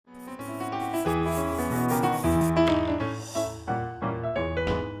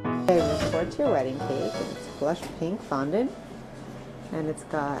Report your wedding cake. It's blush pink fondant, and it's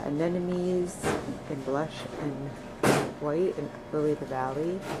got anemones in blush and white and lily of the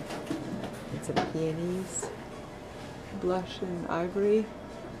valley. It's in peonies, blush and ivory.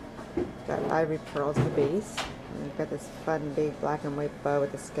 Got ivory pearls at the base. And we've got this fun big black and white bow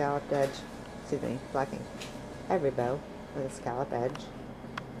with a scalloped edge. Excuse me, black and ivory bow with a scallop edge.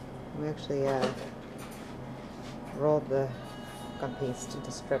 And we actually rolled the gum paste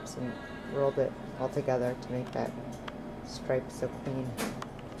into strips and rolled it all together to make that stripe so clean.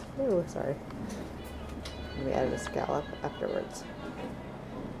 Oh, sorry. And we added a scallop afterwards.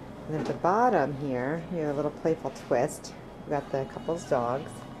 And then at the bottom here, you have a little playful twist. We've got the couple's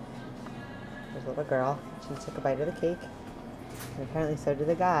dogs. There's a little girl. She took a bite of the cake. And apparently so did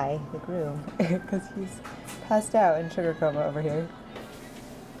the guy, the groom, because he's passed out in sugar coma over here.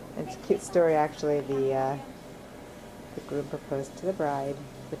 It's a cute story, actually. The groom proposed to the bride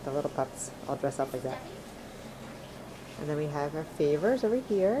with the little pups all dressed up like that. And then we have our favors over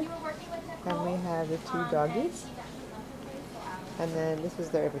here. And we have the two doggies. And then this was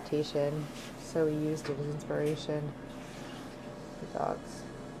their invitation, so we used it as inspiration. The dogs.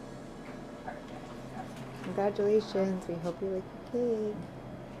 Congratulations, we hope you like the cake.